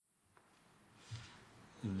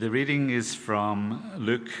The reading is from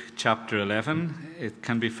Luke chapter 11. It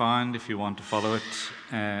can be found, if you want to follow it,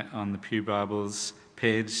 on the Pew Bibles,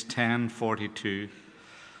 page 1042.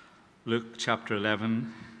 Luke chapter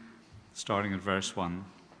 11, starting at verse 1.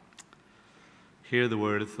 Hear the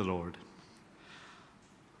word of the Lord.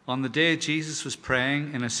 On the day Jesus was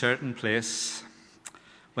praying in a certain place,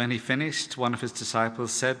 when he finished, one of his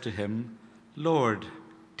disciples said to him, "Lord,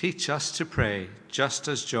 teach us to pray, just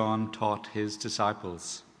as John taught his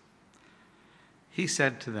disciples." He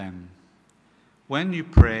said to them, "When you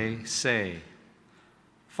pray, say,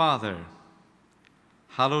 'Father,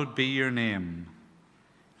 hallowed be your name.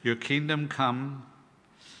 Your kingdom come.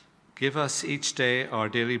 Give us each day our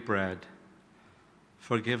daily bread.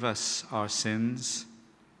 Forgive us our sins,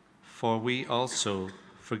 for we also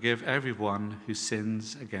forgive everyone who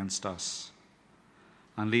sins against us.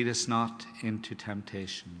 And lead us not into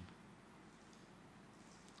temptation.'"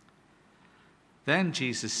 Then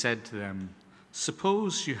Jesus said to them,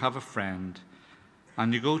 "Suppose you have a friend,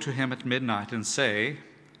 and you go to him at midnight and say,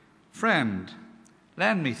 'Friend,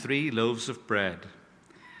 lend me 3 loaves of bread.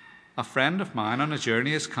 A friend of mine on a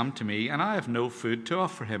journey has come to me, and I have no food to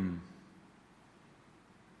offer him.'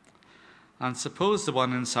 And suppose the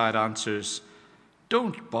one inside answers,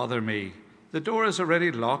 'Don't bother me. The door is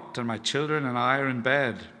already locked, and my children and I are in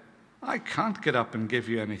bed. I can't get up and give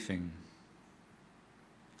you anything.'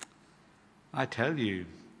 I tell you,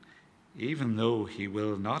 even though he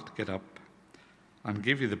will not get up and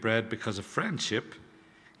give you the bread because of friendship,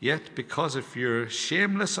 yet because of your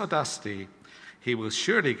shameless audacity, he will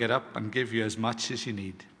surely get up and give you as much as you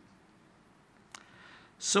need.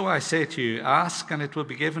 So I say to you, ask and it will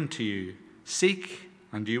be given to you. Seek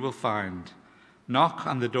and you will find. Knock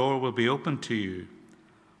and the door will be opened to you.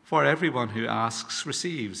 For everyone who asks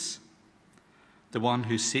receives. The one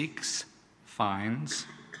who seeks finds.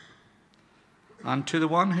 And to the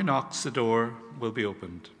one who knocks, the door will be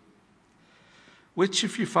opened. Which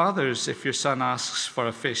of you fathers, if your son asks for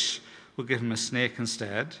a fish, will give him a snake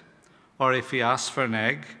instead? Or if he asks for an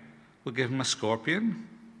egg, will give him a scorpion?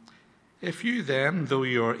 If you then, though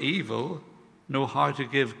you are evil, know how to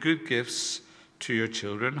give good gifts to your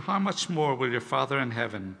children, how much more will your Father in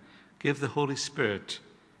heaven give the Holy Spirit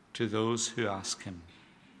to those who ask him?"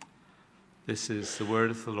 This is the word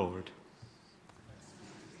of the Lord.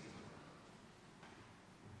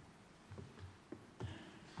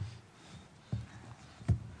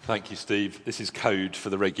 Thank you, Steve. This is code for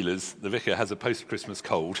the regulars. The vicar has a post-Christmas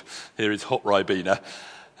cold. Here is hot Ribena.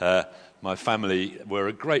 My family were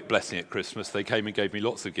a great blessing at Christmas. They came and gave me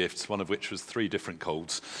lots of gifts, one of which was 3 different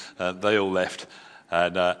colds. They all left.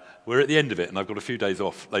 And we're at the end of it, and I've got a few days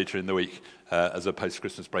off later in the week as a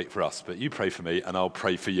post-Christmas break for us. But you pray for me, and I'll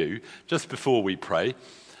pray for you. Just before we pray,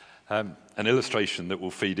 an illustration that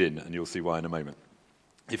will feed in, and you'll see why in a moment.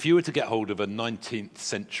 If you were to get hold of a 19th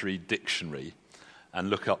century dictionary and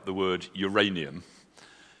look up the word uranium,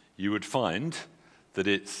 you would find that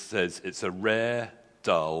it says it's a rare,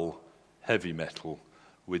 dull, heavy metal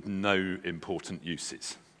with no important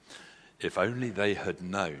uses. If only they had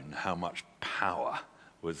known how much power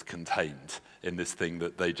was contained in this thing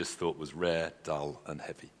that they just thought was rare, dull, and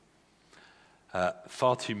heavy.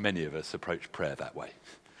 Far too many of us approach prayer that way.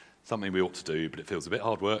 Something we ought to do, but it feels a bit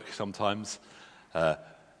hard work sometimes.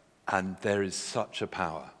 And there is such a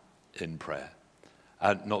power in prayer.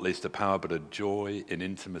 And not least a power, but a joy in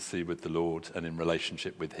intimacy with the Lord and in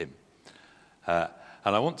relationship with him.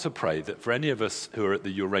 And I want to pray that for any of us who are at the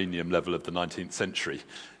uranium level of the 19th century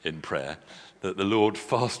in prayer, that the Lord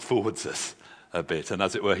fast forwards us a bit. And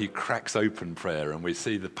as it were, he cracks open prayer and we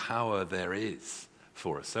see the power there is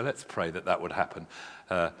for us. So let's pray that that would happen,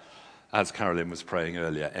 as Carolyn was praying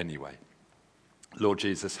earlier anyway. Lord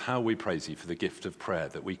Jesus, how we praise you for the gift of prayer,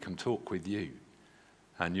 that we can talk with you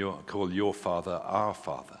and call your Father our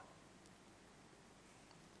Father.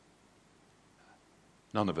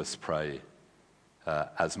 None of us pray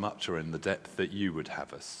as much or in the depth that you would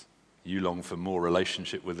have us. You long for more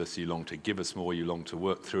relationship with us. You long to give us more. You long to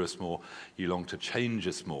work through us more. You long to change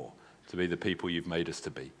us more to be the people you've made us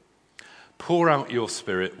to be. Pour out your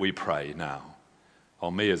Spirit, we pray now,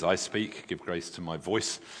 on me as I speak. Give grace to my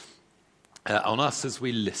voice. On us as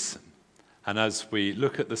we listen. And as we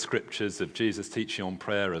look at the scriptures of Jesus' teaching on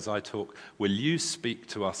prayer as I talk, will you speak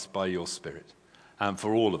to us by your Spirit? And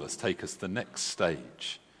for all of us, take us to the next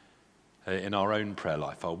stage in our own prayer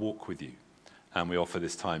life. I'll walk with you. And we offer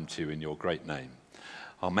this time to you in your great name.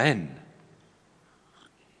 Amen.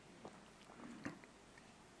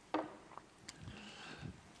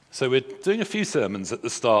 So we're doing a few sermons at the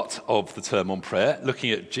start of the term on prayer,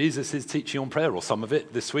 looking at Jesus' teaching on prayer, or some of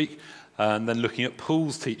it this week. and then looking at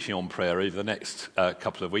Paul's teaching on prayer over the next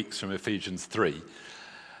couple of weeks from Ephesians 3.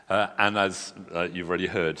 And as you've already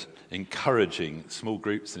heard, encouraging small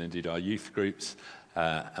groups and indeed our youth groups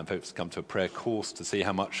and folks to come to a prayer course to see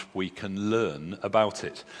how much we can learn about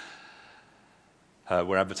it.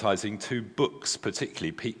 We're advertising 2 books,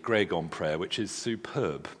 particularly Pete Greig on prayer, which is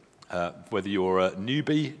superb. Whether you're a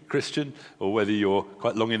newbie Christian or whether you're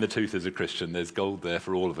quite long in the tooth as a Christian, there's gold there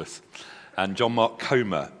for all of us. And John Mark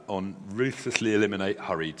Comer on Ruthlessly Eliminate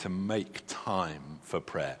Hurry to Make Time for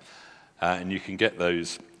Prayer. And you can get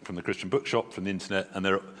those from the Christian Bookshop, from the internet, and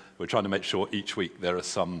we're trying to make sure each week there are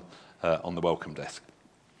some on the welcome desk.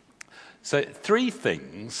 So 3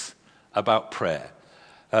 things about prayer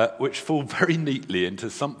which fall very neatly into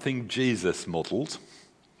something Jesus modelled,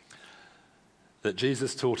 that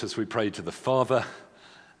Jesus taught us we pray to the Father,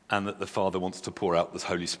 and that the Father wants to pour out the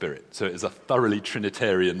Holy Spirit. So it is a thoroughly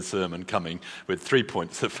Trinitarian sermon coming with 3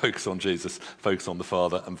 points that focus on Jesus, focus on the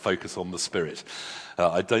Father, and focus on the Spirit.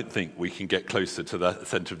 I don't think we can get closer to the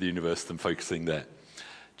centre of the universe than focusing there.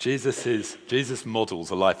 Jesus models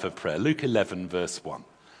a life of prayer. Luke 11, verse 1.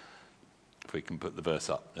 If we can put the verse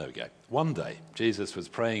up. There we go. One day, Jesus was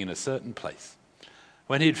praying in a certain place.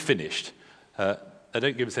 When he had finished, they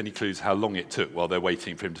don't give us any clues how long it took while they're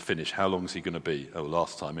waiting for him to finish. How long is he going to be? Oh,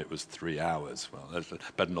 last time it was 3 hours. Well,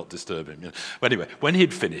 better not disturb him. Well, anyway, when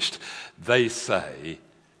he'd finished, they say,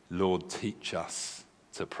 Lord, teach us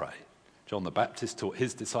to pray. John the Baptist taught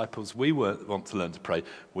his disciples, we want to learn to pray.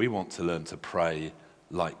 We want to learn to pray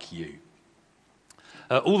like you.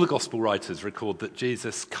 All the gospel writers record that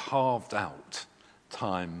Jesus carved out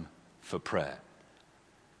time for prayer.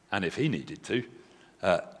 And if he needed to,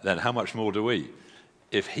 then how much more do we?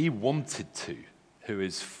 If he wanted to, who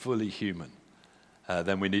is fully human,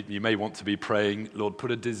 then you may want to be praying, Lord,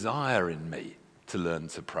 put a desire in me to learn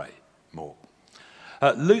to pray more.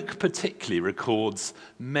 Luke particularly records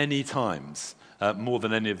many times, more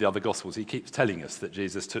than any of the other Gospels, he keeps telling us that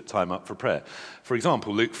Jesus took time up for prayer. For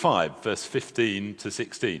example, Luke 5, verse 15 to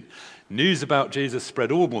 16. News about Jesus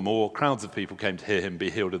spread all the more. Crowds of people came to hear him be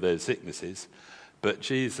healed of their sicknesses. But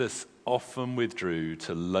Jesus often withdrew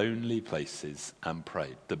to lonely places and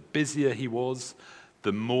prayed. The busier he was,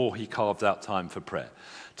 the more he carved out time for prayer.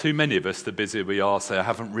 Too many of us, the busier we are, say, I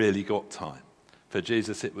haven't really got time. For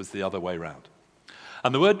Jesus, it was the other way round.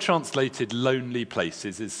 And the word translated lonely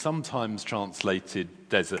places is sometimes translated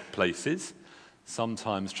desert places,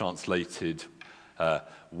 sometimes translated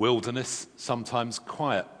wilderness, sometimes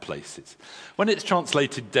quiet places. When it's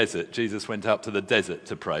translated desert, Jesus went out to the desert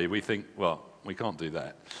to pray, we think, well, we can't do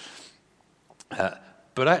that.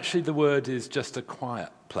 But actually the word is just a quiet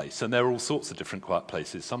place, and there are all sorts of different quiet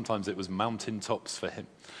places. Sometimes it was mountaintops for him.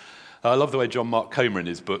 I love the way John Mark Comer in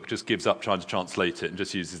his book just gives up trying to translate it and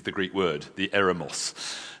just uses the Greek word, the eremos.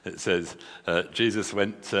 It says, Jesus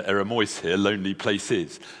went to Eremois here, lonely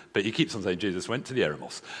places. But he keeps on saying Jesus went to the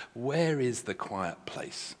eremos. Where is the quiet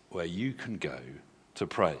place where you can go to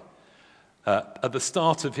pray? At the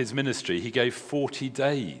start of his ministry, he gave 40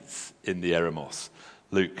 days in the eremos.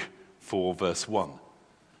 Luke 4, verse 1.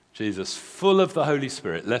 Jesus, full of the Holy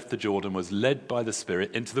Spirit, left the Jordan, was led by the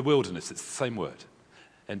Spirit into the wilderness. It's the same word.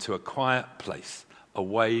 Into a quiet place,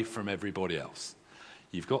 away from everybody else.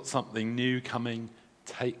 You've got something new coming,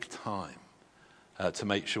 take time to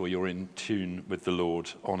make sure you're in tune with the Lord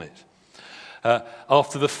on it.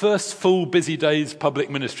 After the first full busy day's public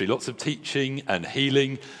ministry, lots of teaching and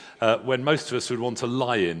healing, when most of us would want to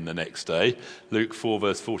lie in the next day, Luke 4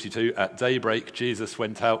 verse 42, at daybreak Jesus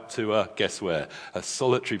went out to, guess where, a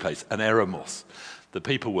solitary place, an eremos. The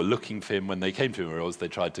people were looking for him when they came to him, or else they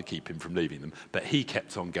tried to keep him from leaving them. But he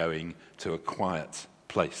kept on going to a quiet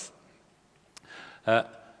place.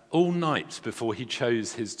 All night before he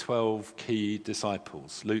chose his 12 key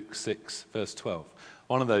disciples, Luke 6, verse 12.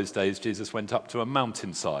 One of those days, Jesus went up to a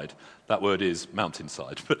mountainside. That word is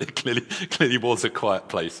mountainside, but it clearly was a quiet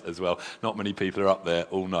place as well. Not many people are up there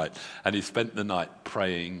all night. And he spent the night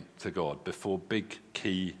praying to God before big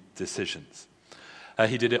key decisions.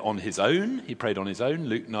 He did it on his own. He prayed on his own,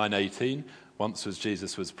 Luke 9:18. Once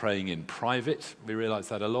Jesus was praying in private. We realize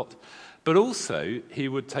that a lot. But also, he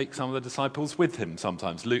would take some of the disciples with him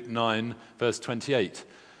sometimes. Luke 9, verse 28.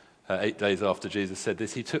 8 days after Jesus said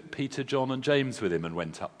this, he took Peter, John, and James with him and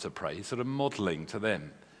went up to pray. He's sort of modeling to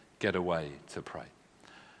them, get away to pray.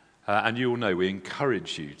 And you all know we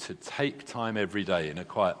encourage you to take time every day in a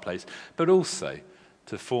quiet place, but also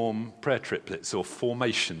to form prayer triplets or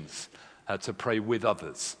formations to pray with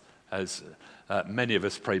others, as many of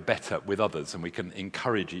us pray better with others, and we can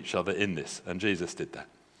encourage each other in this, and Jesus did that.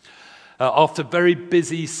 After very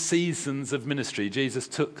busy seasons of ministry, Jesus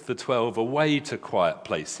took the 12 away to quiet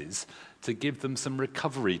places to give them some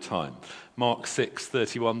recovery time. Mark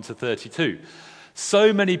 6:31 to 32.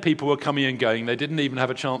 So many people were coming and going, they didn't even have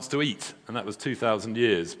a chance to eat. And that was 2,000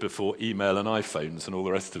 years before email and iPhones and all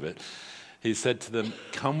the rest of it. He said to them,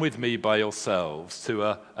 come with me by yourselves to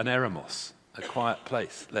an eremos, a quiet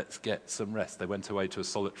place. Let's get some rest. They went away to a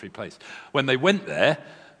solitary place. When they went there,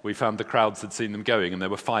 we found the crowds had seen them going, and there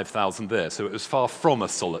were 5,000 there. So it was far from a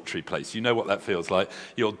solitary place. You know what that feels like.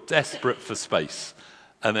 You're desperate for space.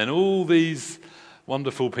 And then all these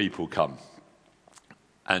wonderful people come.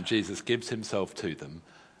 And Jesus gives himself to them.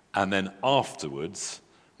 And then afterwards,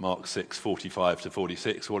 Mark 6:45 to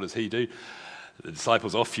 46, what does he do? The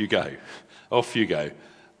disciples, off you go. Off you go.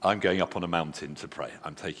 I'm going up on a mountain to pray.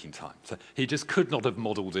 I'm taking time. So he just could not have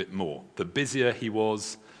modelled it more. The busier he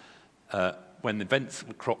was, when events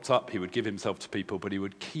cropped up, he would give himself to people, but he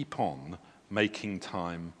would keep on making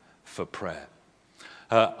time for prayer.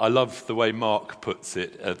 I love the way Mark puts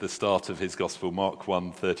it at the start of his gospel, Mark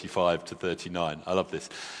 1:35 to 39. I love this.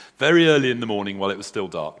 Very early in the morning while it was still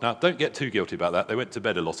dark. Now, don't get too guilty about that. They went to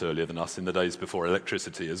bed a lot earlier than us in the days before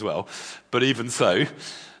electricity as well. But even so,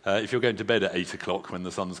 if you're going to bed at 8 o'clock when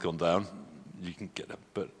the sun's gone down, you can get up.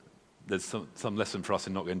 But there's some lesson for us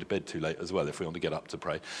in not going to bed too late as well if we want to get up to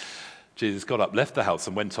pray. Jesus got up, left the house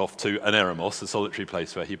and went off to an eremos, a solitary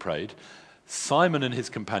place where he prayed. Simon and his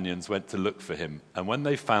companions went to look for him, and when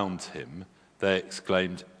they found him, they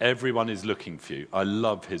exclaimed, everyone is looking for you. I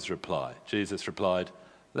love his reply. Jesus replied,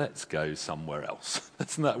 let's go somewhere else.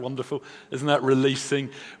 Isn't that wonderful? Isn't that releasing?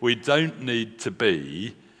 We don't need to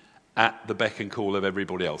be at the beck and call of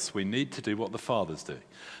everybody else. We need to do what the Father's doing.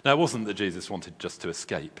 Now, it wasn't that Jesus wanted just to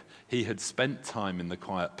escape. He had spent time in the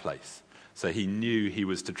quiet place. So he knew he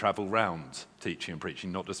was to travel round teaching and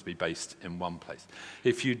preaching, not just be based in one place.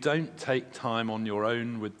 If you don't take time on your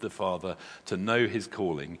own with the Father to know his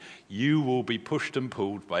calling, you will be pushed and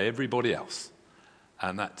pulled by everybody else.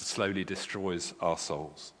 And that slowly destroys our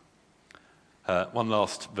souls. One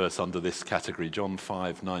last verse under this category, John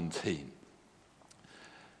 5:19.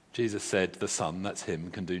 Jesus said, the Son, that's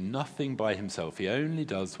him, can do nothing by himself. He only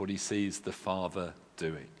does what he sees the Father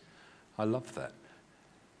doing. I love that.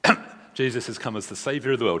 Jesus has come as the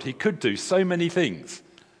Saviour of the world. He could do so many things,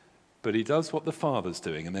 but he does what the Father's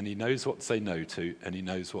doing, and then he knows what to say no to, and he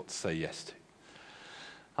knows what to say yes to.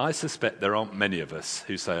 I suspect there aren't many of us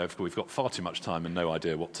who say, we've got far too much time and no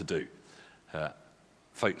idea what to do.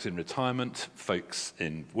 Folks in retirement, folks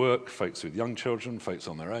in work, folks with young children, folks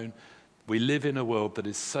on their own. We live in a world that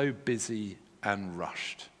is so busy and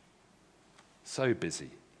rushed. So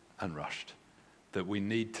busy and rushed. That we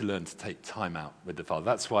need to learn to take time out with the Father.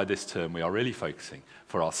 That's why this term we are really focusing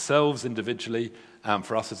for ourselves individually and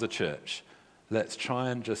for us as a church. Let's try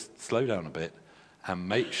and just slow down a bit and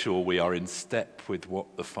make sure we are in step with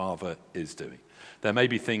what the Father is doing. There may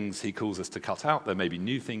be things he calls us to cut out. There may be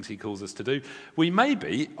new things he calls us to do. We may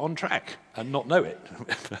be on track and not know it,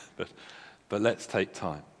 but let's take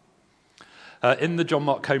time. In the John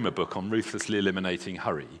Mark Comer book on ruthlessly eliminating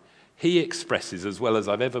hurry, he expresses, as well as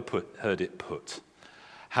I've ever heard it put,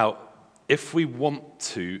 how if we want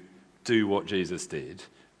to do what Jesus did,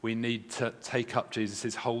 we need to take up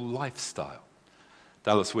Jesus' whole lifestyle.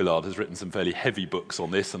 Dallas Willard has written some fairly heavy books on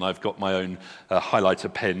this, and I've got my own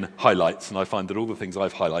highlighter pen highlights, and I find that all the things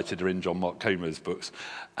I've highlighted are in John Mark Comer's books,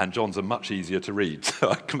 and John's are much easier to read, so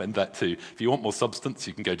I commend that too. If you want more substance,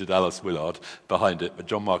 you can go to Dallas Willard behind it, but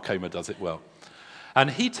John Mark Comer does it well. And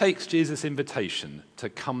he takes Jesus' invitation to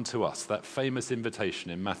come to us, that famous invitation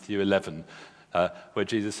in Matthew 11, where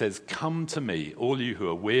Jesus says, come to me, all you who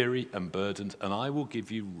are weary and burdened, and I will give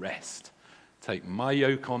you rest. Take my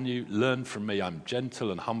yoke on you, learn from me, I'm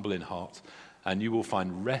gentle and humble in heart, and you will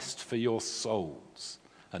find rest for your souls,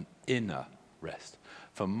 an inner rest.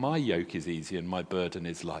 For my yoke is easy and my burden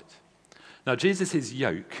is light. Now, Jesus'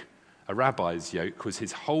 yoke, a rabbi's yoke, was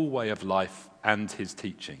his whole way of life and his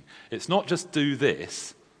teaching. It's not just do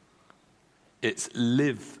this, it's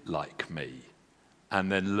live like me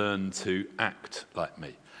and then learn to act like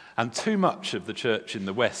me. And too much of the church in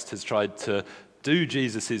the West has tried to do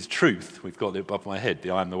Jesus' truth, we've got it above my head, the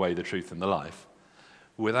I am the way, the truth and the life,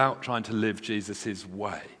 without trying to live Jesus'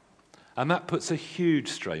 way. And that puts a huge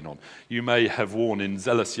strain on. You may have worn in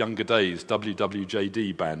zealous younger days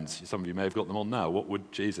WWJD bands. Some of you may have got them on now. What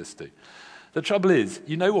would Jesus do? The trouble is,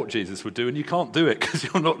 you know what Jesus would do, and you can't do it because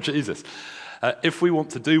you're not Jesus. If we want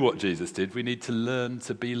to do what Jesus did, we need to learn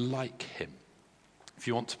to be like him. If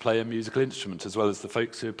you want to play a musical instrument, as well as the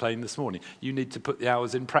folks who are playing this morning, you need to put the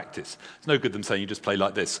hours in practice. It's no good them saying you just play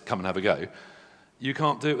like this, come and have a go. You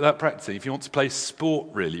can't do it without practicing. If you want to play sport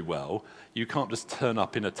really well, you can't just turn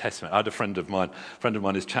up in a test match. I had a friend of mine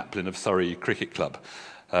is chaplain of Surrey Cricket Club.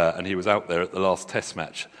 and he was out there at the last Test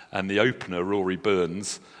match. And the opener, Rory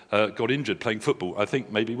Burns, got injured playing football, I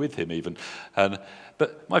think maybe with him even.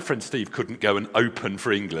 But my friend Steve couldn't go and open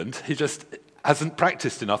for England. He just hasn't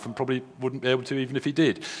practiced enough and probably wouldn't be able to even if he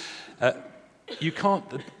did.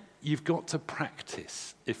 You've got to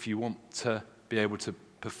practice if you want to be able to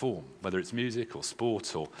perform, whether it's music or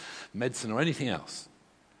sport or medicine or anything else.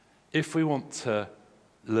 If we want to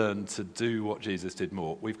learn to do what Jesus did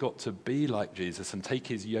more, we've got to be like Jesus and take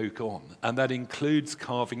his yoke on. And that includes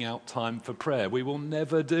carving out time for prayer. We will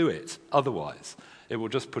never do it otherwise. It will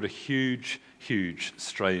just put a huge, huge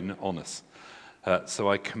strain on us.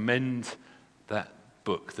 So I commend that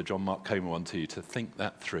book, the John Mark Comer one, to you to think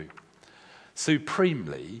that through.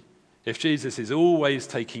 Supremely, if Jesus is always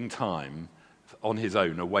taking time on his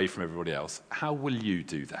own away from everybody else, how will you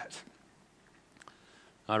do that?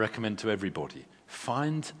 I recommend to everybody,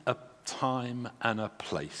 find a time and a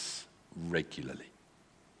place regularly.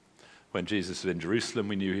 When Jesus was in Jerusalem,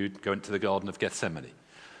 we knew he would go into the Garden of Gethsemane.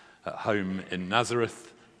 At home in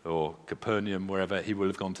Nazareth or Capernaum, wherever, he will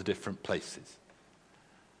have gone to different places.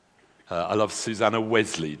 I love Susanna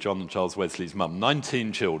Wesley, John and Charles Wesley's mum.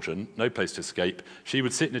 19 children, no place to escape. She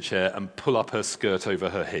would sit in a chair and pull up her skirt over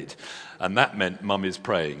her head. And that meant mum is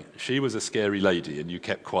praying. She was a scary lady and you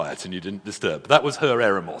kept quiet and you didn't disturb. That was her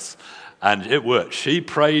eremos. And it worked. She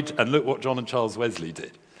prayed, and look what John and Charles Wesley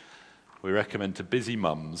did. We recommend to busy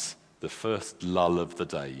mums the first lull of the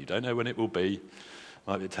day. You don't know when it will be.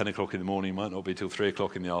 Might be at 10 o'clock in the morning, might not be till 3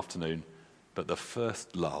 o'clock in the afternoon. But the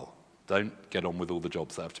first lull. Don't get on with all the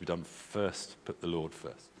jobs that have to be done first. Put the Lord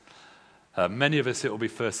first. Many of us, it will be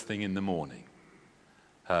first thing in the morning.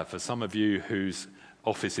 For some of you whose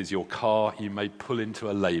office is your car, you may pull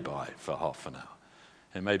into a lay-by for half an hour.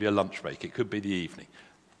 It may be a lunch break. It could be the evening.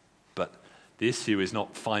 But the issue is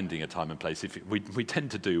not finding a time and place. We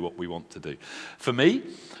tend to do what we want to do. For me,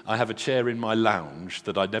 I have a chair in my lounge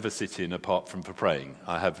that I never sit in apart from for praying.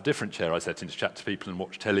 I have a different chair I sit in to chat to people and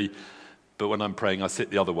watch telly. But when I'm praying, I sit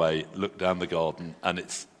the other way, look down the garden, and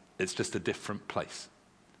it's just a different place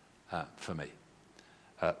for me.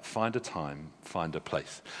 Find a time, find a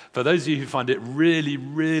place. For those of you who find it really,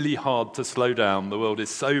 really hard to slow down, the world is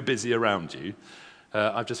so busy around you,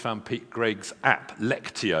 I've just found Pete Gregg's app,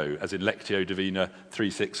 Lectio, as in Lectio Divina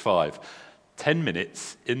 365. 10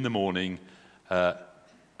 minutes in the morning, a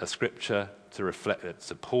scripture to reflect, it's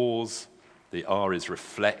a pause, the R is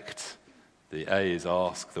reflect, the A is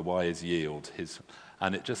ask, the Y is yield.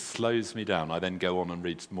 And it just slows me down. I then go on and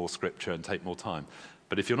read more scripture and take more time.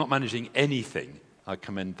 But if you're not managing anything, I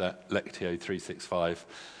commend that Lectio 365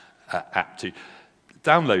 app to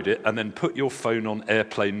download it and then put your phone on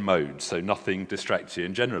airplane mode so nothing distracts you.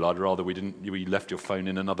 In general, I'd rather we left your phone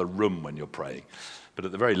in another room when you're praying. But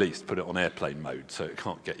at the very least, put it on airplane mode so it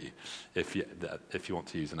can't get you if you want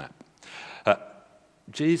to use an app.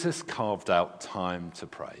 Jesus carved out time to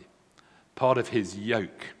pray. Part of his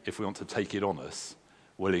yoke, if we want to take it on us,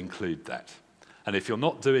 will include that. And if you're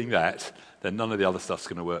not doing that, then none of the other stuff's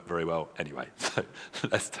going to work very well anyway. So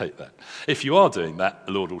let's take that. If you are doing that,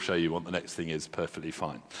 the Lord will show you what the next thing is perfectly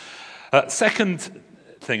fine. Second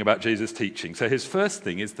thing about Jesus' teaching. So his first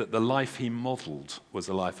thing is that the life he modeled was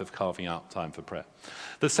a life of carving out time for prayer.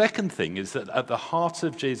 The second thing is that at the heart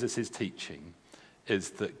of Jesus' teaching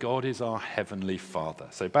is that God is our heavenly Father.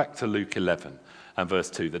 So back to Luke 11 and verse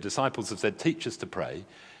 2. The disciples have said, teach us to pray.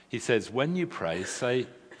 He says, when you pray, say,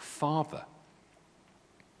 Father.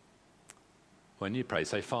 When you pray,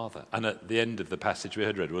 say, Father. And at the end of the passage we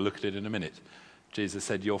had read, we'll look at it in a minute, Jesus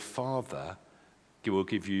said, your Father will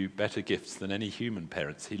give you better gifts than any human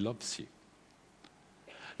parents. He loves you.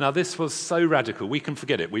 Now, this was so radical, we can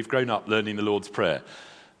forget it. We've grown up learning the Lord's Prayer,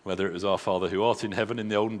 whether it was our Father who art in heaven in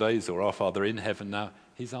the olden days or our Father in heaven now.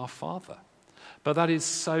 He's our Father. But that is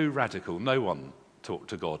so radical. No one talked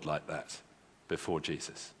to God like that before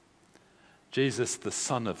Jesus. Jesus, the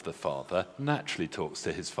Son of the Father, naturally talks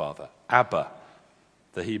to his Father. Abba,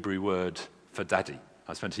 the Hebrew word for daddy.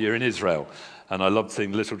 I spent a year in Israel, and I loved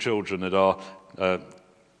seeing little children at our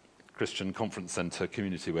Christian conference centre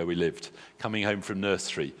community where we lived, coming home from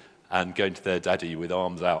nursery and going to their daddy with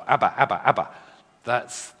arms out. Abba, Abba, Abba.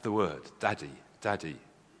 That's the word, daddy, daddy,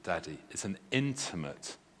 daddy. It's an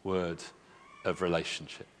intimate word of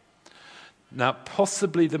relationship. Now,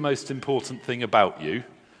 possibly the most important thing about you,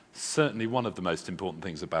 certainly one of the most important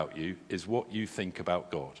things about you, is what you think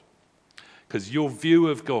about God. Because your view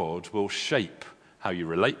of God will shape how you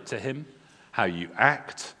relate to him, how you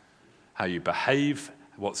act, how you behave,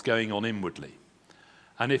 what's going on inwardly.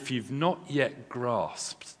 And if you've not yet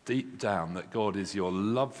grasped deep down that God is your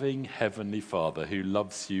loving heavenly Father who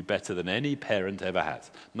loves you better than any parent ever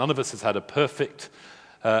has. None of us has had a perfect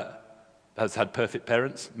has had perfect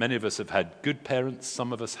parents. Many of us have had good parents.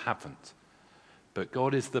 Some of us haven't. But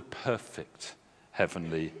God is the perfect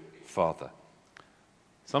Heavenly Father.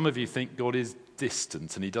 Some of you think God is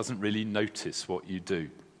distant and he doesn't really notice what you do.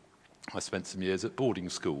 I spent some years at boarding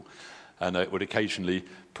school, and I would occasionally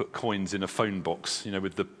put coins in a phone box,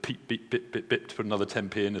 with the beep, beep, beep, beep, beep, to put another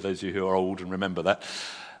 10p in, for those of you who are old and remember that.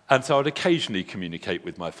 And so I would occasionally communicate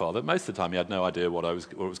with my father. Most of the time he had no idea what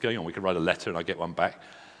was going on. We could write a letter and I'd get one back.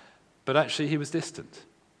 But actually he was distant.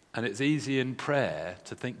 And it's easy in prayer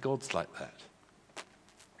to think God's like that.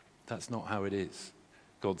 That's not how it is.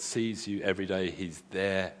 God sees you every day. He's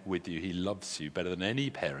there with you. He loves you better than any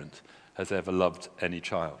parent has ever loved any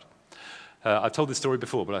child. I've told this story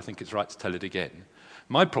before, but I think it's right to tell it again.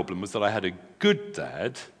 My problem was that I had a good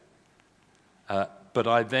dad, but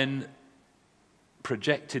I then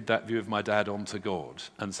projected that view of my dad onto God.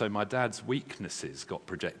 And so my dad's weaknesses got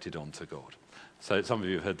projected onto God. So some of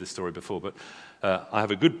you have heard this story before, but I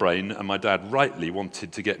have a good brain, and my dad rightly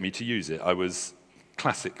wanted to get me to use it. I was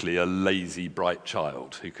classically a lazy, bright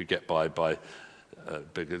child who could get by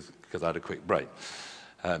because I had a quick brain.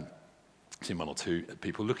 Seen one or two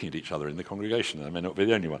people looking at each other in the congregation. I may not be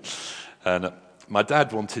the only one. And my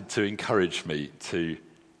dad wanted to encourage me to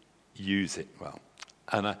use it well.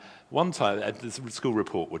 And one time, the school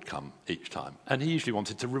report would come each time, and he usually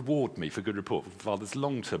wanted to reward me for good report. Fathers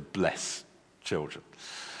long to bless children.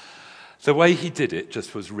 The way he did it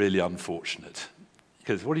just was really unfortunate.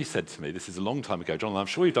 Because what he said to me, this is a long time ago, John, I'm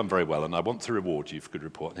sure you've done very well, and I want to reward you for good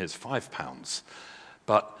report, and here's £5.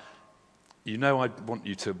 But I want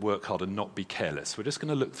you to work hard and not be careless. We're just going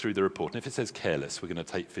to look through the report, and if it says careless, we're going to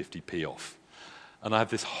take 50p off. And I have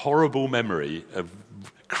this horrible memory of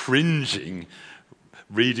cringing,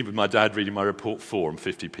 reading with my dad, reading my report 4 and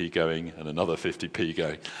 50p going, and another 50p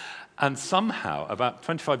going. And somehow, about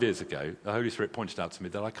 25 years ago, the Holy Spirit pointed out to me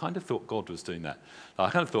that I kind of thought God was doing that. I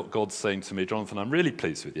kind of thought God's saying to me, Jonathan, I'm really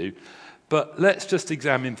pleased with you, but let's just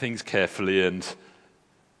examine things carefully and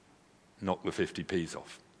knock the 50p's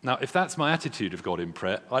off. Now, if that's my attitude of God in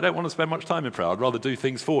prayer, I don't want to spend much time in prayer. I'd rather do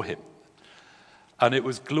things for him. And it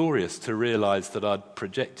was glorious to realize that I'd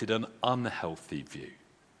projected an unhealthy view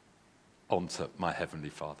onto my Heavenly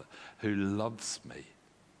Father, who loves me.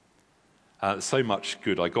 So much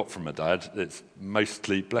good I got from my dad, it's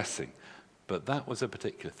mostly blessing. But that was a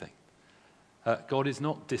particular thing. God is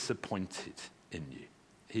not disappointed in you.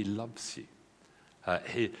 He loves you.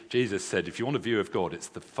 Jesus said, if you want a view of God, it's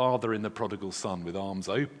the father in the prodigal son with arms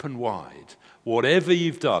open wide. Whatever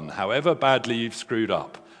you've done, however badly you've screwed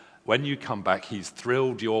up, when you come back, he's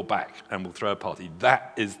thrilled you're back and will throw a party.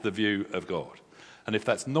 That is the view of God. And if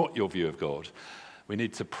that's not your view of God, we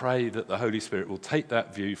need to pray that the Holy Spirit will take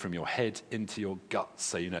that view from your head into your guts.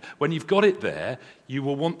 So when you've got it there, you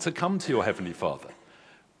will want to come to your Heavenly Father.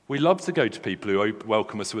 We love to go to people who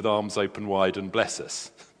welcome us with arms open wide and bless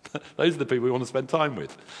us. Those are the people we want to spend time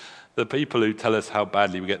with. The people who tell us how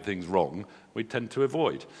badly we get things wrong, we tend to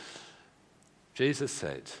avoid. Jesus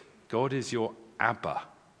said, God is your Abba,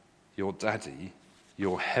 your daddy,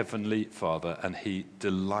 your Heavenly Father, and he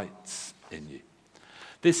delights in you.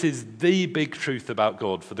 This is the big truth about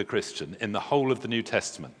God for the Christian in the whole of the New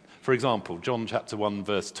Testament. For example, John chapter 1,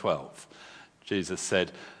 verse 12, Jesus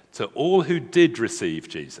said, to all who did receive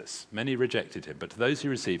Jesus, many rejected him, but to those who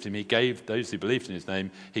received him, he gave, those who believed in his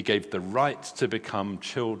name, he gave the right to become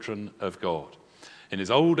children of God. In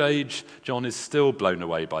his old age, John is still blown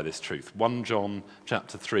away by this truth. 1 John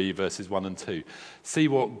chapter 3, verses 1 and 2. See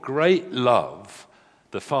what great love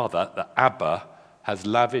the Father, the Abba, has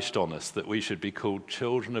lavished on us that we should be called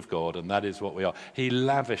children of God, and that is what we are. He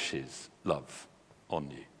lavishes love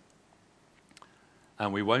on you.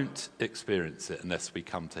 And we won't experience it unless we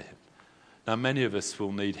come to him. Now, many of us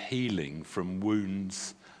will need healing from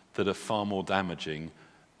wounds that are far more damaging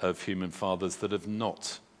of human fathers that have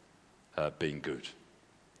not been good.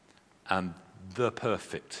 And the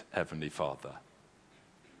perfect Heavenly Father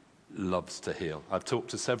loves to heal. I've talked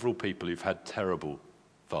to several people who've had terrible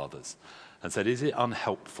fathers and said, is it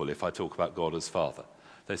unhelpful if I talk about God as Father?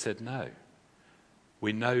 They said, no.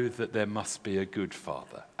 We know that there must be a good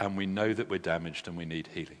Father, and we know that we're damaged and we need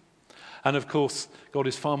healing. And of course, God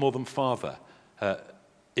is far more than Father.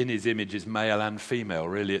 In his image is male and female.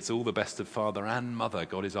 Really, it's all the best of Father and Mother.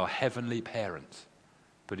 God is our heavenly parent.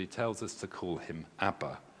 But he tells us to call him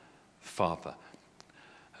Abba, Father.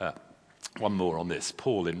 One more on this.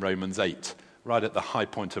 Paul in Romans 8, right at the high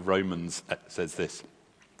point of Romans, says this.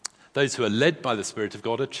 Those who are led by the Spirit of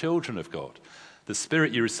God are children of God. The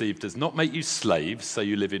Spirit you received does not make you slaves, so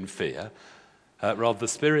you live in fear. Rather, the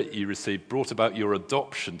Spirit you received brought about your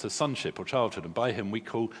adoption to sonship or childhood, and by him we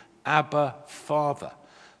call Abba, Father.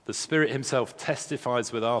 The Spirit himself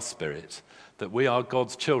testifies with our spirit that we are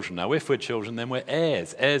God's children. Now, if we're children, then we're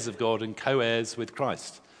heirs, heirs of God and co-heirs with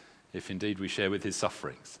Christ. If indeed we share with his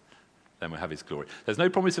sufferings, then we'll have his glory. There's no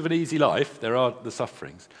promise of an easy life. There are the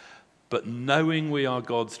sufferings. But knowing we are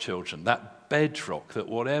God's children, that bedrock that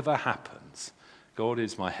whatever happens, God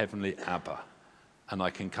is my heavenly Abba, and I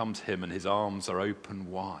can come to him and his arms are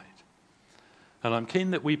open wide. And I'm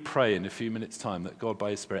keen that we pray in a few minutes' time that God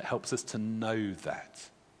by his Spirit helps us to know that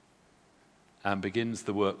and begins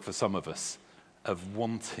the work for some of us of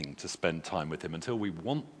wanting to spend time with him. Until we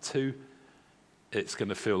want to, it's going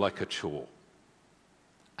to feel like a chore.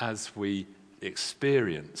 As we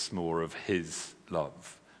experience more of his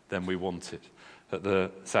love, then we want it. At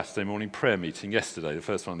the Saturday morning prayer meeting yesterday, the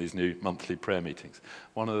first one of these new monthly prayer meetings,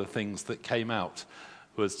 one of the things that came out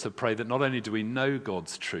was to pray that not only do we know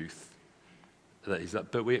God's truth,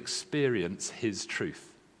 but we experience his truth.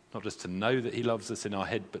 Not just to know that he loves us in our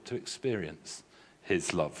head, but to experience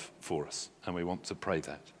his love for us. And we want to pray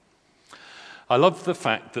that. I love the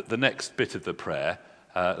fact that the next bit of the prayer,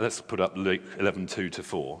 let's put up Luke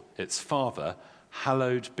 11:2-4. It's, Father,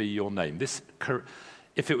 hallowed be your name.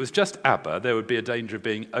 If it was just Abba, there would be a danger of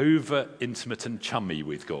being over intimate and chummy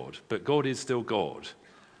with God. But God is still God.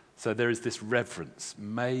 So there is this reverence.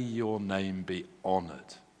 May your name be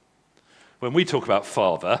honoured. When we talk about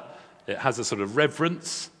Father, it has a sort of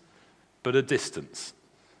reverence, but a distance.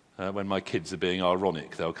 When my kids are being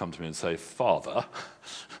ironic, they'll come to me and say, Father.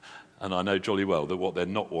 And I know jolly well that what they're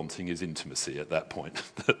not wanting is intimacy at that point.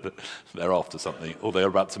 They're after something, or they're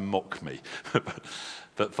about to mock me.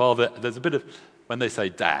 But Father, there's a bit of, when they say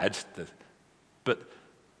Dad, but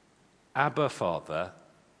Abba, Father,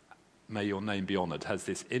 may your name be honoured, has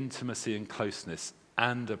this intimacy and closeness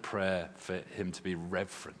and a prayer for him to be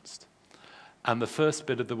reverenced. And the first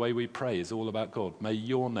bit of the way we pray is all about God. May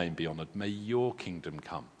your name be honoured. May your kingdom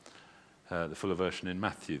come. The fuller version in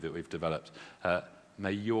Matthew that we've developed.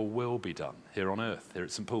 May your will be done here on earth, here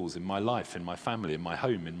at St. Paul's, in my life, in my family, in my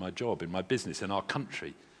home, in my job, in my business, in our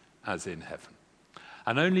country, as in heaven.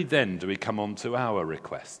 And only then do we come on to our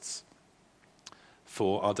requests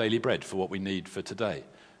for our daily bread, for what we need for today,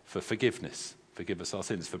 for forgiveness, forgive us our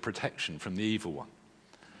sins, for protection from the evil one.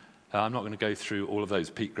 I'm not going to go through all of those.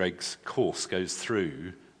 Pete Gregg's course goes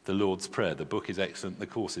through the Lord's Prayer. The book is excellent, the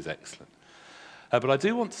course is excellent. But I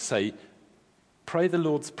do want to say, pray the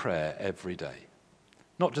Lord's Prayer every day.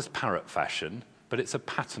 Not just parrot fashion, but it's a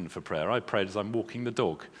pattern for prayer. I prayed as I'm walking the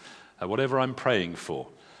dog. Whatever I'm praying for,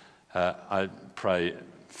 I pray,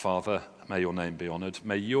 Father, may your name be honoured.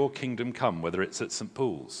 May your kingdom come, whether it's at St.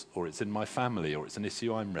 Paul's, or it's in my family, or it's an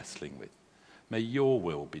issue I'm wrestling with. May your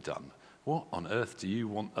will be done. What on earth do you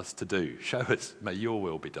want us to do? Show us. May your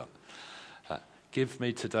will be done. Give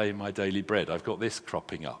me today my daily bread. I've got this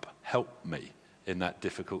cropping up. Help me in that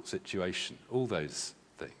difficult situation. All those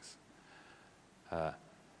things.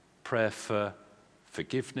 Prayer for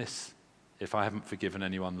forgiveness. If I haven't forgiven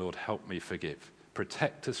anyone, Lord, help me forgive.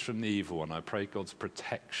 Protect us from the evil one. I pray God's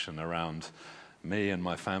protection around me and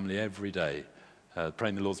my family every day.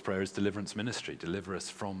 Praying the Lord's Prayer is deliverance ministry. Deliver us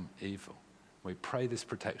from evil. We pray this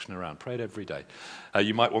protection around. Pray it every day.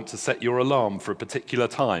 You might want to set your alarm for a particular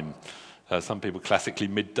time. Some people classically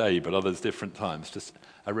midday, but others different times. Just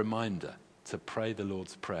a reminder to pray the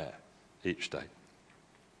Lord's Prayer each day.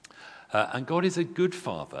 And God is a good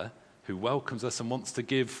Father who welcomes us and wants to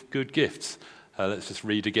give good gifts. Let's just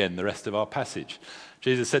read again the rest of our passage.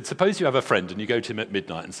 Jesus said, suppose you have a friend and you go to him at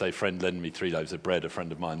midnight and say, friend, lend me 3 loaves of bread. A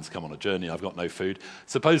friend of mine's come on a journey. I've got no food.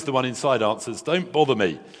 Suppose the one inside answers, don't bother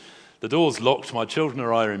me. The door's locked, my children and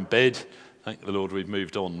I are in bed. Thank the Lord we've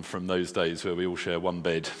moved on from those days where we all share one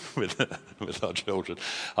bed with our children.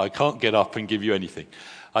 I can't get up and give you anything.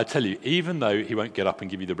 I tell you, even though he won't get up and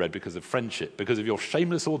give you the bread because of friendship, because of your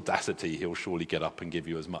shameless audacity, he'll surely get up and give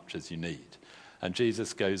you as much as you need. And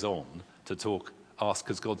Jesus goes on to ask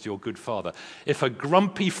as God's your good Father. If a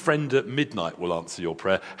grumpy friend at midnight will answer your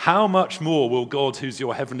prayer, how much more will God, who's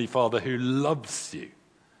your heavenly Father, who loves you,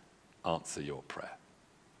 answer your prayer?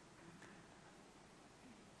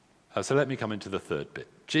 So let me come into the third bit.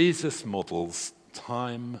 Jesus models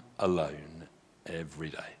time alone every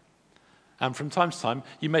day. And from time to time,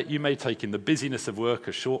 you may take in the busyness of work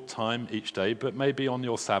a short time each day, but maybe on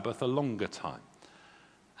your Sabbath a longer time.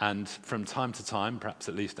 And from time to time, perhaps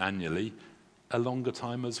at least annually, a longer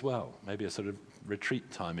time as well. Maybe a sort of retreat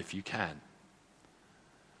time if you can.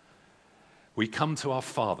 We come to our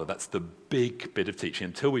Father. That's the big bit of teaching.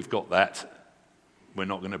 Until we've got that, we're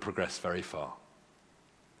not going to progress very far.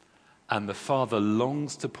 and the Father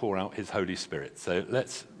longs to pour out his Holy Spirit. So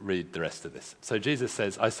let's read the rest of this. So Jesus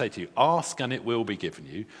says, I say to you, ask and it will be given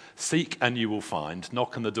you. Seek and you will find.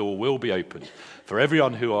 Knock and the door will be opened. For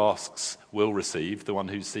everyone who asks will receive. The one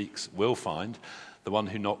who seeks will find. The one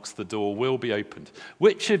who knocks, the door will be opened.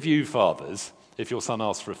 Which of you fathers, if your son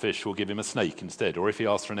asks for a fish, will give him a snake instead? Or if he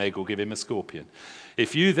asks for an egg, will give him a scorpion?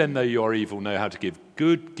 If you then, though you are evil, know how to give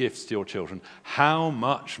good gifts to your children, how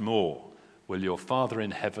much more will your Father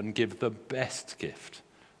in heaven give the best gift,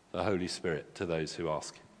 the Holy Spirit, to those who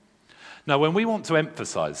ask him? Now, when we want to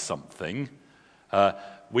emphasize something,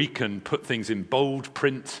 we can put things in bold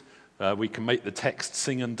print. We can make the text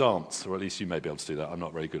sing and dance, or at least you may be able to do that. I'm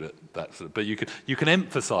not very good at that. But you can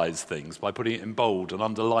emphasize things by putting it in bold and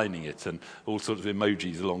underlining it and all sorts of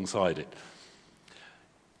emojis alongside it.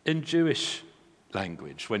 In Jewish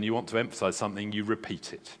language, when you want to emphasize something, you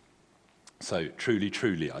repeat it. So, truly,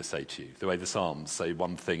 truly, I say to you, the way the Psalms say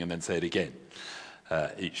one thing and then say it again,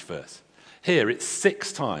 each verse. Here, it's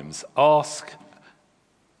 6 times, ask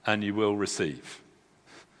and you will receive.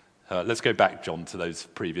 Let's go back, John, to those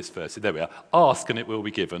previous verses. There we are. Ask and it will be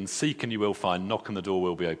given. Seek and you will find. Knock and the door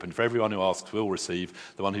will be opened. For everyone who asks will receive.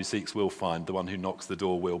 The one who seeks will find. The one who knocks, the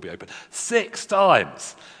door will be opened. 6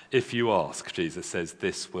 times, if you ask, Jesus says,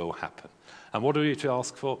 this will happen. And what are we to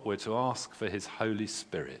ask for? We're to ask for his Holy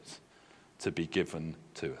Spirit to be given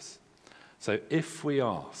to us. So if we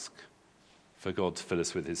ask for God to fill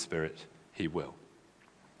us with his Spirit, he will.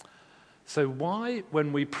 So why,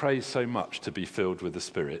 when we pray so much to be filled with the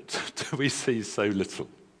Spirit, do we see so little?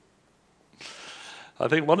 I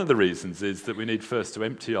think one of the reasons is that we need first to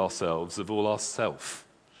empty ourselves of all our self.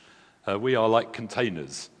 We are like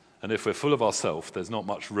containers, and if we're full of ourself, there's not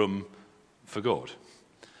much room for God.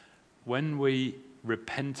 When we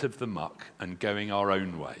repent of the muck and going our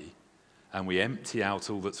own way, and we empty out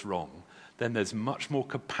all that's wrong, then there's much more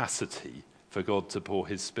capacity for God to pour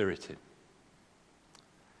his Spirit in.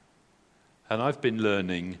 And I've been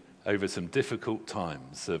learning over some difficult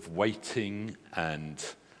times of waiting and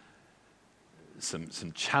some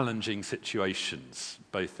challenging situations,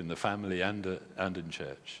 both in the family and in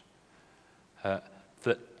church,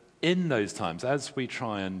 that in those times, as we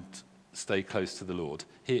try and stay close to the Lord,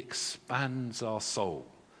 he expands our soul.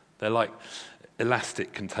 They're like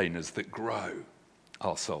elastic containers that grow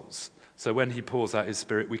our souls. So when he pours out his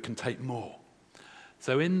Spirit, we can take more.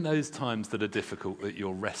 So in those times that are difficult, that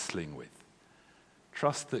you're wrestling with,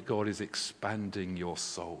 trust that God is expanding your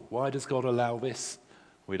soul. Why does God allow this?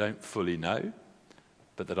 We don't fully know,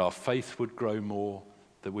 but that our faith would grow more,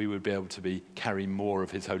 that we would be able to carry more of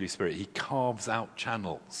his Holy Spirit. He carves out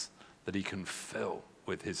channels that he can fill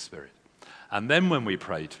with his Spirit. And then when we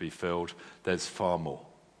pray to be filled, there's far more.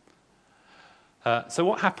 So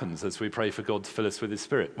what happens as we pray for God to fill us with his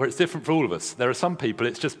Spirit? Well, it's different for all of us. There are some people,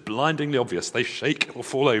 it's just blindingly obvious. They shake or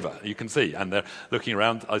fall over, you can see. And they're looking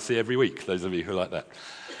around, I see every week, those of you who are like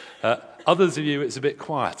that. Others of you, it's a bit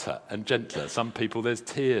quieter and gentler. Some people, there's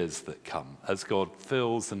tears that come as God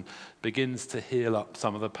fills and begins to heal up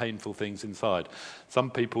some of the painful things inside. Some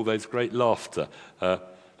people, there's great laughter.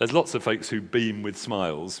 There's lots of folks who beam with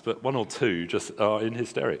smiles, but 1 or 2 just are in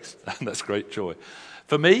hysterics. And that's great joy.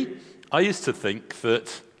 For me, I used to think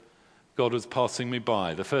that God was passing me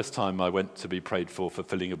by. The first time I went to be prayed for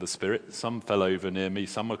filling of the Spirit, some fell over near me,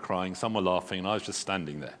 some were crying, some were laughing, and I was just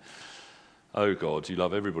standing there. Oh God, you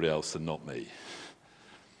love everybody else and not me.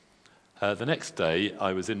 The next day,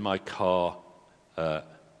 I was in my car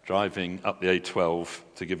driving up the A12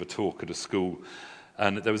 to give a talk at a school,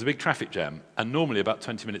 and there was a big traffic jam. And normally, about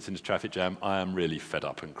 20 minutes into traffic jam, I am really fed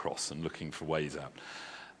up and cross and looking for ways out.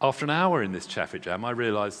 After an hour in this traffic jam, I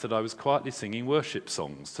realized that I was quietly singing worship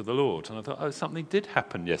songs to the Lord. And I thought, oh, something did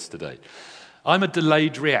happen yesterday. I'm a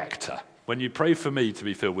delayed reactor. When you pray for me to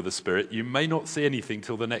be filled with the Spirit, you may not see anything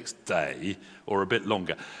till the next day or a bit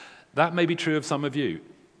longer. That may be true of some of you.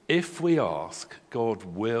 If we ask, God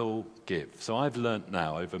will give. So I've learnt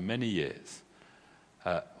now over many years,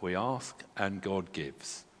 we ask and God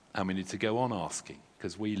gives. And we need to go on asking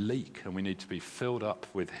because we leak and we need to be filled up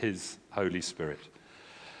with his Holy Spirit.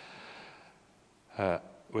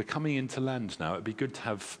 We're coming into land now. It'd be good to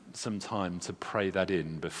have some time to pray that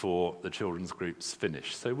in before the children's groups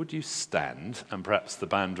finish. So would you stand, and perhaps the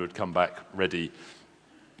band would come back ready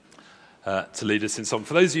to lead us in song.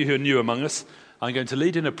 For those of you who are new among us, I'm going to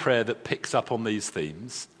lead in a prayer that picks up on these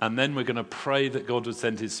themes, and then we're going to pray that God would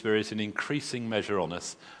send his Spirit in increasing measure on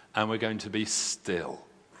us, and we're going to be still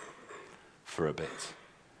for a bit.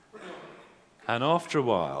 And after a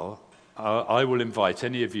while, I will invite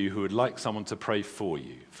any of you who would like someone to pray for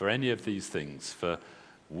you, for any of these things, for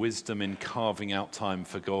wisdom in carving out time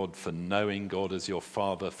for God, for knowing God as your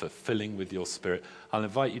Father, for filling with your Spirit, I'll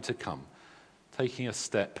invite you to come. Taking a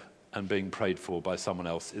step and being prayed for by someone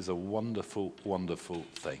else is a wonderful, wonderful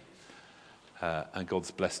thing. And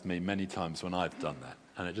God's blessed me many times when I've done that.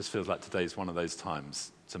 And it just feels like today is one of those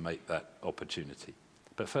times to make that opportunity.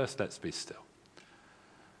 But first, let's be still.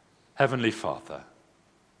 Heavenly Father,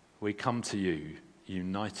 we come to you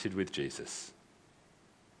united with Jesus,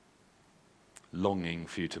 longing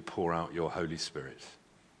for you to pour out your Holy Spirit.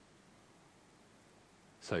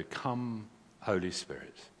 So come, Holy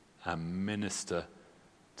Spirit, and minister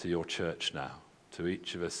to your church now, to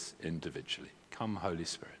each of us individually. Come, Holy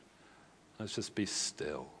Spirit. Let's just be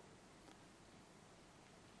still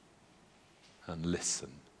and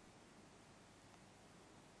listen.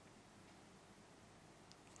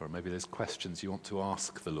 Or maybe there's questions you want to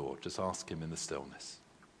ask the Lord. Just ask him in the stillness.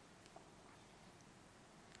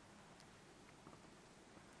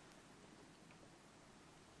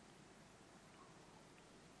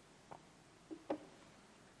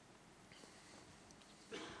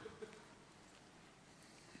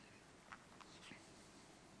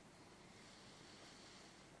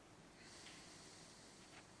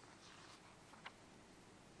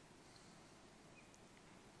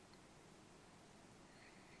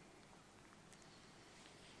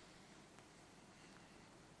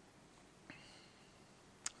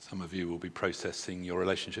 Some of you will be processing your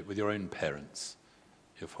relationship with your own parents,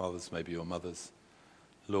 your fathers, maybe your mothers.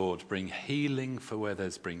 Lord, bring healing for where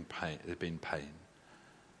there's been pain,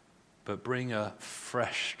 but bring a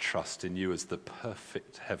fresh trust in you as the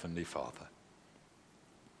perfect Heavenly Father.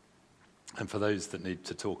 And for those that need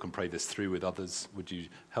to talk and pray this through with others, would you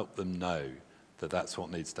help them know that that's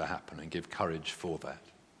what needs to happen and give courage for that?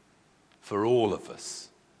 For all of us,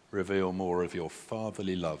 reveal more of your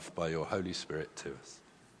fatherly love by your Holy Spirit to us.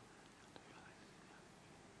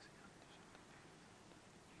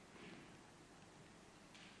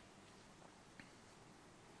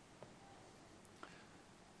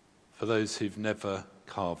 For those who've never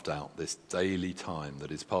carved out this daily time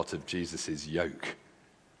that is part of Jesus' yoke,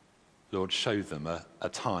 Lord, show them a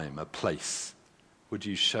time, a place. Would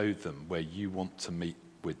you show them where you want to meet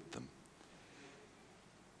with them?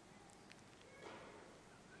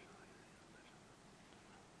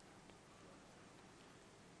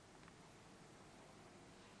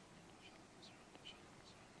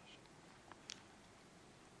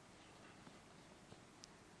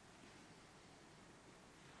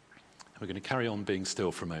 We're going to carry on being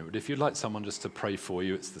still for a moment. If you'd like someone just to pray for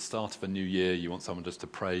you, it's the start of a new year, you want someone just to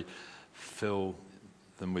pray, fill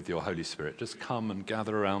them with your Holy Spirit. Just come and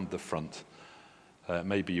gather around the front.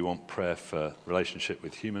 Maybe you want prayer for relationship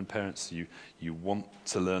with human parents. You want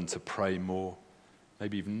to learn to pray more.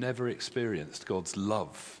 Maybe you've never experienced God's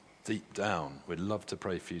love deep down. We'd love to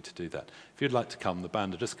pray for you to do that. If you'd like to come, the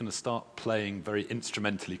band are just going to start playing very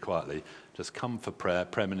instrumentally quietly. Just come for prayer.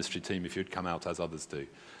 Prayer ministry team, if you'd come out as others do.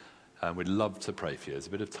 And we'd love to pray for you. There's a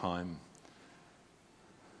bit of time.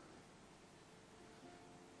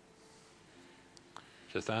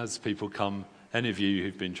 Just as people come, any of you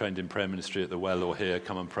who've been trained in prayer ministry at the Well or here,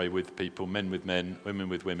 come and pray with people, men with men, women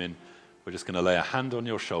with women. We're just going to lay a hand on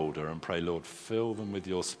your shoulder and pray, Lord, fill them with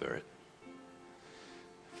your Spirit.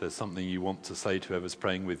 If there's something you want to say to whoever's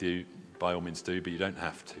praying with you, by all means do, but you don't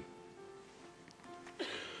have to.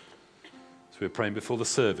 So we're praying before the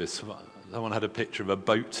service. Someone had a picture of a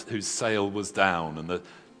boat whose sail was down, and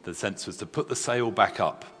the sense was to put the sail back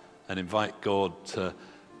up and invite God to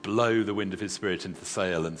blow the wind of his Spirit into the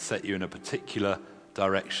sail and set you in a particular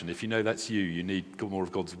direction. If you know that's you, you need more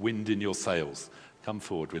of God's wind in your sails. Come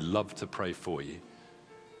forward. We'd love to pray for you.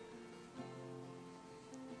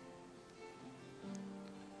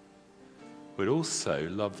 We'd also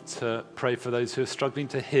love to pray for those who are struggling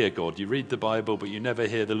to hear God. You read the Bible, but you never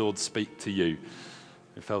hear the Lord speak to you.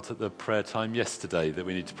 We felt at the prayer time yesterday that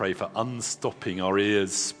we need to pray for unstopping our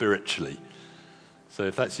ears spiritually. So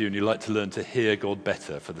if that's you and you'd like to learn to hear God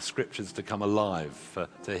better, for the scriptures to come alive,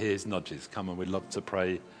 to hear his nudges, come and we'd love to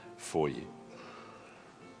pray for you.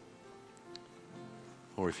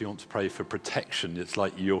 Or if you want to pray for protection, it's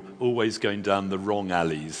like you're always going down the wrong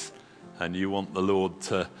alleys and you want the Lord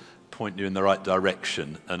to point you in the right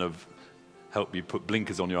direction and help you put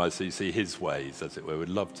blinkers on your eyes so you see his ways, as it were. We'd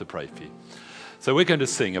love to pray for you. So we're going to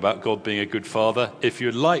sing about God being a good father. If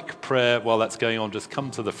you'd like prayer while that's going on, just come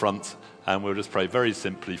to the front and we'll just pray very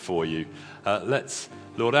simply for you.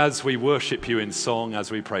 Lord, as we worship you in song, as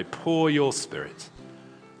we pray, pour your Spirit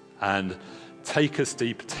and take us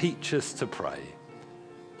deep, teach us to pray.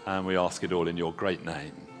 And we ask it all in your great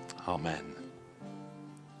name. Amen.